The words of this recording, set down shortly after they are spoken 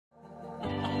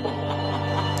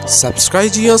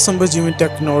Subscribe to Jeevan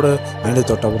Technode and the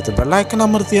top bell icon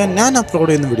amarthiya nan upload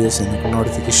ചെയ്യുന്ന videos നിങ്ങൾക്ക്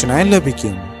notification ആയി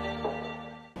ലഭിക്കും.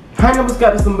 Hi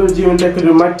നമസ്കാരം, Jeevan Tech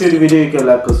മറ്റൊരു വീഡിയോയ്ക്ക്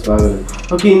എല്ലാവർക്കും സ്വാഗതം.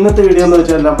 ഓക്കെ, ഇന്നത്തെ വീഡിയോ എന്ന്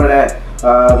വെച്ചാൽ നമ്മുടെ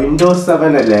വിൻഡോസ്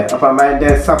 7 അല്ലേ, അപ്പം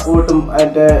അതിൻ്റെ സപ്പോർട്ടും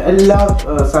അതിൻ്റെ എല്ലാ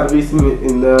സർവീസും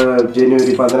ഇന്ന്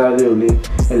ജനുവരി 14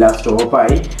 എല്ലാം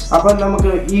സ്റ്റോപ്പായി. അപ്പം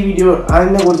നമുക്ക് ഈ വീഡിയോ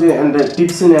അതിനെക്കുറിച്ച് എൻ്റെ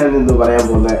ടിപ്സ് ഞാൻ ഇന്ന് പറയാൻ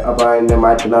പോകുന്നത്. അപ്പോൾ അതിൻ്റെ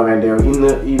മാറ്റണോ വേണ്ടയോ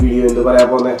ഇന്ന് ഈ വീഡിയോ എന്ത് പറയാൻ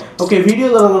പോകുന്നത്. ഓക്കെ, വീഡിയോ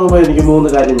തുടങ്ങുമ്പോൾ എനിക്ക്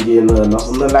 3 കാര്യം ചെയ്യുന്നതെന്നോ,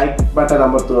 ഒന്ന് ലൈക്ക് ബട്ടൺ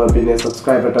അമർത്തുക, പിന്നെ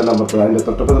സബ്സ്ക്രൈബ് ബട്ടൺ അമർത്തുക, അതിൻ്റെ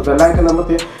തൊട്ടപ്പുറത്ത് ലൈക്ക്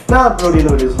അമർത്തി ഞാൻ അപ്ലോഡ്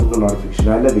ചെയ്യുന്ന വീഡിയോസ് നമുക്ക്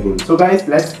നോട്ടിഫിക്കേഷൻ ആയി ലഭിക്കും. So guys,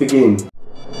 let's begin.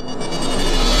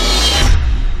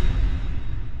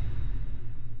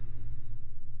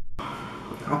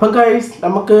 അപ്പം ഗൈസ്,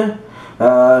 നമുക്ക്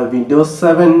വിൻഡോസ്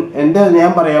 7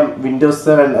 ഞാൻ പറയാം വിൻഡോസ്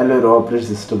 7 നല്ലൊരു ഓപ്പറേറ്റിംഗ്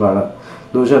സിസ്റ്റമാണ്.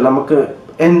 എന്ന് വെച്ചാൽ നമുക്ക്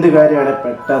എന്ത് കാര്യമാണ്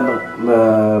പെട്ടെന്ന്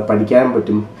പഠിക്കാൻ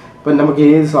പറ്റും. ഇപ്പം നമുക്ക്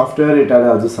ഏത് സോഫ്റ്റ്വെയർ ഇട്ടാലും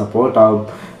അത് സപ്പോർട്ടാകും.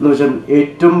 എന്ന് വെച്ചാൽ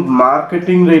ഏറ്റവും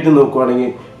മാർക്കറ്റിംഗ് റേറ്റ്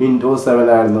നോക്കുവാണെങ്കിൽ വിൻഡോസ് 7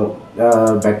 ആയിരുന്നു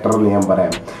ബെറ്റർ എന്ന് ഞാൻ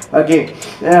പറയാം. ഓക്കെ,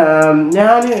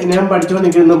 ഞാൻ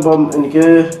പഠിച്ചുകൊണ്ടിരിക്കുമ്പം എനിക്ക്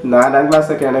 4ാം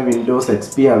ക്ലാസ്സൊക്കെയാണ് വിൻഡോസ്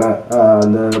XP ആണ്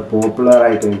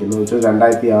പോപ്പുലറായിട്ട് നിൽക്കുന്നത്. എന്ന് വെച്ചാൽ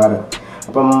 2006.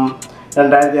 അപ്പം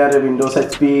 2006 വിൻഡോസ്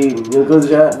XP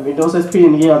വിൻഡോസ് XP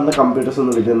എനിക്ക് അന്ന് കമ്പ്യൂട്ടേഴ്സ്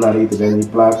ഒന്നും കിട്ടുമെന്ന് അറിയത്തില്ല.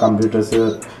 ഇപ്പോൾ ആ കമ്പ്യൂട്ടേഴ്സ്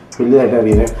വലിയതായിട്ട്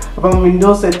അറിയുന്നത്. അപ്പം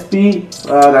വിൻഡോസ് XP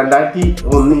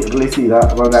 2001 റിലീസ് ചെയ്ത.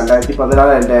 അപ്പം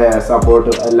 2014 എൻ്റെ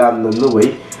സപ്പോർട്ട് എല്ലാം നിന്നുപോയി.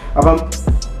 അപ്പം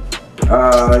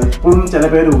ഇപ്പോഴും ചില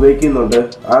പേര് ഉപയോഗിക്കുന്നുണ്ട്.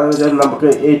 അതെന്ന് വെച്ചാൽ നമുക്ക്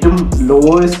ഏറ്റവും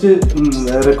ലോവസ്റ്റ്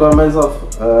റിക്വയർമെൻറ്റ്സ് ഓഫ്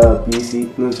PC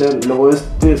എന്ന് വെച്ചാൽ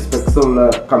ലോവസ്റ്റ് സ്പെക്സ് ഉള്ള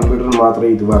കമ്പ്യൂട്ടർ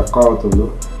മാത്രമേ ഇത് വർക്കാവത്തുള്ളൂ.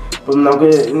 ഇപ്പം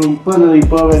നമുക്ക്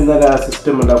ഇപ്പോൾ വരുന്ന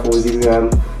സിസ്റ്റം അല്ല 4GB RAM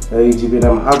 8GB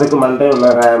RAM അതൊക്കെ മണ്ടയുള്ള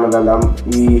റാമെല്ലാം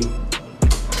ഈ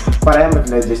പറയാൻ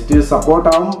പറ്റില്ല. Just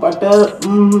സപ്പോർട്ടാവും, but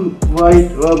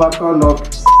work on not.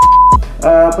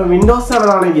 ഇപ്പം വിൻഡോസ് 7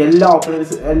 ആണെങ്കിൽ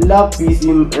എല്ലാ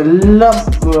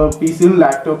PCയും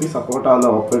ലാപ്ടോപ്പിൽ സപ്പോർട്ടാവുന്ന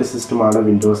ഓപ്പറേറ്റിംഗ് സിസ്റ്റമാണ്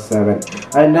വിൻഡോസ് 7.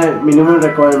 അതിൻ്റെ മിനിമം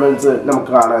റിക്വയർമെൻറ്റ്സ്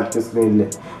നമുക്ക് കാണാൻ പറ്റും സ്ക്രീനിൽ.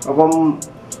 അപ്പം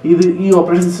ഈ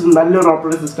ഓപ്പറേറ്റിംഗ് സിസ്റ്റം നല്ലൊരു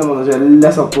ഓപ്പറേറ്റിംഗ് സിസ്റ്റം എന്ന് വെച്ചാൽ എല്ലാ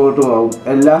സപ്പോർട്ടും ആവും,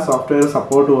 എല്ലാ സോഫ്റ്റ്വെയറും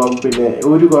സപ്പോർട്ടും ആവും, പിന്നെ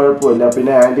ഒരു കുഴപ്പമില്ല,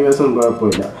 പിന്നെ ആൻറ്റിവൈറസും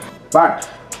കുഴപ്പമില്ല. ബട്ട്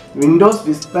വിൻഡോസ്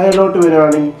വിസ്തയിലോട്ട്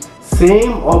വരുവാണെങ്കിൽ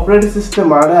സെയിം ഓപ്പറേറ്റിംഗ്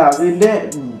സിസ്റ്റമാണ്, അതിൻ്റെ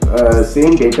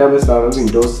സെയിം ഡേറ്റാബേസ് ആണ്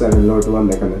വിൻഡോസ് 7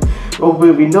 വന്നേക്കുന്നത്. അപ്പോൾ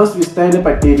വിൻഡോസ് വിസ്തയിൽ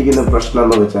പറ്റിയിരിക്കുന്ന പ്രശ്നം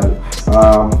എന്ന് വെച്ചാൽ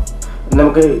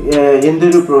നമുക്ക്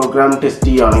എന്തൊരു പ്രോഗ്രാം ടെസ്റ്റ്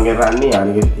ചെയ്യുകയാണെങ്കിൽ റൺ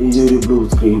ചെയ്യുകയാണെങ്കിൽ ഈ ഒരു ബ്ലൂ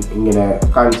സ്ക്രീൻ ഇങ്ങനെ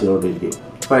കാണിച്ചുകൊണ്ടിരിക്കും.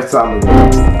 ഫോർ എക്സാമ്പിൾ,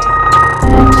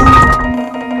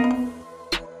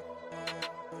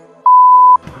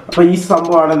 അപ്പോൾ ഈ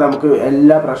സംഭവമാണ് നമുക്ക്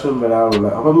എല്ലാ പ്രശ്നവും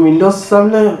വരാറുള്ളത്. അപ്പം വിൻഡോസ്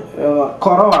 7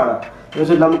 കുറവാണ് എന്ന്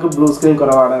വെച്ചാൽ നമുക്ക് ബ്ലൂ സ്ക്രീൻ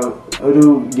കുറവാണ്, ഒരു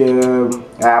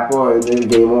ആപ്പോ എന്തെങ്കിലും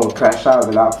ഗെയിമോ ക്രാഷ്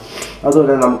ആവില്ല,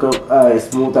 അതുപോലെ നമുക്ക്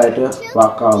സ്മൂത്തായിട്ട്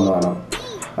വർക്കാവുന്നതാണ്.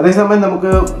 അതേസമയം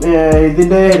നമുക്ക്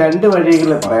ഇതിൻ്റെ 2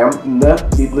 വഴികൾ പറയാം.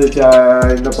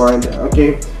 ഇതിൻ്റെ പോയിന്റ്. ഓക്കെ,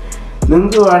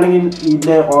 നിങ്ങൾക്ക് വേണമെങ്കിൽ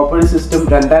ഇതിൻ്റെ ഓപ്പറേറ്റിംഗ് സിസ്റ്റം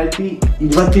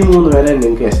 2023 വരെ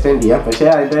നിങ്ങൾക്ക് എക്സ്റ്റെൻഡ് ചെയ്യാം. പക്ഷേ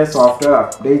അതിൻ്റെ സോഫ്റ്റ്വെയർ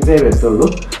അപ്ഡേറ്റ്സേ വരത്തുള്ളൂ,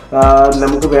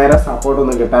 നമുക്ക് വേറെ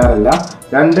സപ്പോർട്ടൊന്നും കിട്ടാറില്ല.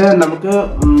 2, നമുക്ക്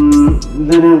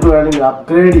ഇത് നിങ്ങൾക്ക് വേണമെങ്കിൽ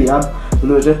അപ്ഗ്രേഡ് ചെയ്യാം.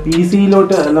 എന്ന് വെച്ചാൽ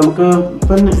PCയിലോട്ട് നമുക്ക്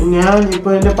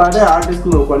ഇപ്പോൾ എൻ്റെ പല ആർട്ടിസ്റ്റ്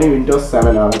നോക്കുവാണെങ്കിൽ വിൻഡോസ്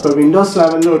 7 ആണ്. ഇപ്പോൾ വിൻഡോസ്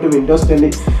 7 വിൻഡോസ്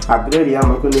 10 അപ്ഗ്രേഡ് ചെയ്യാം.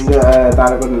 നമുക്ക്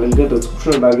താഴെ ലിങ്ക്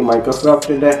ഡിസ്ക്രിപ്ഷൻ ഉണ്ടാക്കി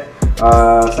മൈക്രോസോഫ്റ്റിൻ്റെ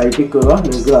സൈറ്റിൽ കയറുക,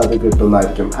 നിങ്ങൾക്ക് അത്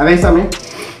കിട്ടുന്നതായിരിക്കും. അതേസമയം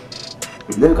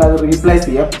നിങ്ങൾക്ക് അത് റീപ്ലേസ്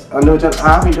ചെയ്യാം. എന്ന് വെച്ചാൽ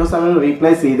ആ വിൻഡോസ് 7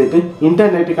 റീപ്ലേസ് ചെയ്തിട്ട്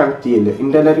ഇൻ്റർനെറ്റ് കണക്ട് ചെയ്യില്ല.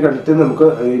 ഇൻ്റർനെറ്റ് കണക്ട് ചെയ്ത് നമുക്ക്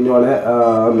ഇന്നോളെ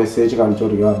മെസ്സേജ് കാണിച്ചു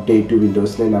കൊടുക്കുക, update to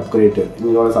Windows 9 upgrade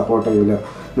ഇന്നോളെ support ചെയ്യില്ല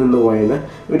നിന്ന് പോയെന്ന്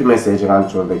ഒരു മെസ്സേജ്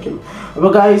കാണിച്ചു കൊടുക്കും. അപ്പോൾ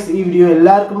ഗൈസ്, ഈ വീഡിയോ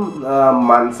എല്ലാവർക്കും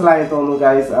മനസ്സിലായി തോന്നുന്നു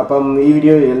ഗൈസ്. അപ്പം ഈ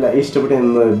വീഡിയോ ഇഷ്ടപ്പെട്ട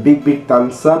ബിഗ്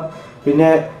തംസ് അപ്പ്.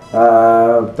 പിന്നെ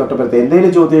തൊട്ടപ്പുറത്ത്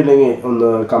എന്തെങ്കിലും ചോദ്യം ഉണ്ടെങ്കിൽ ഒന്ന്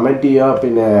കമൻറ്റ് ചെയ്യുക.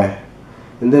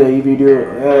 പിന്നെ ഈ വീഡിയോ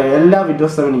എല്ലാ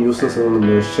വിൻഡോസ് 7 യൂസേഴ്സും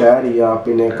ഒന്ന് ഷെയർ ചെയ്യുക,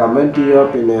 പിന്നെ കമൻറ്റ് ചെയ്യുക,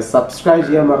 പിന്നെ സബ്സ്ക്രൈബ്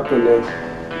ചെയ്യാൻ മറക്കല്ലേ.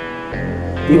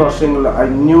 ഈ വർഷങ്ങളിൽ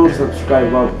 500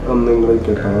 സബ്സ്ക്രൈബർ ഒന്നെങ്കിലും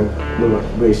കിട്ടണം എന്ന്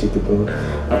ഉപേക്ഷിക്കുന്നു.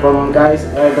 അപ്പം ഗൈസ്,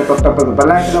 തൊട്ടപ്പുറത്ത്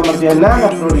ബെല്ലൈക്കൺ അമർത്തി ഞാൻ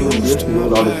അപ്ലോഡ് ചെയ്യുന്ന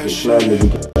നോട്ടിഫിക്കേഷൻ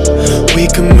ലഭിക്കും. We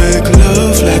can make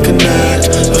love like an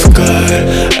act of God.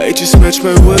 I just match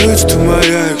my words to my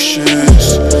actions.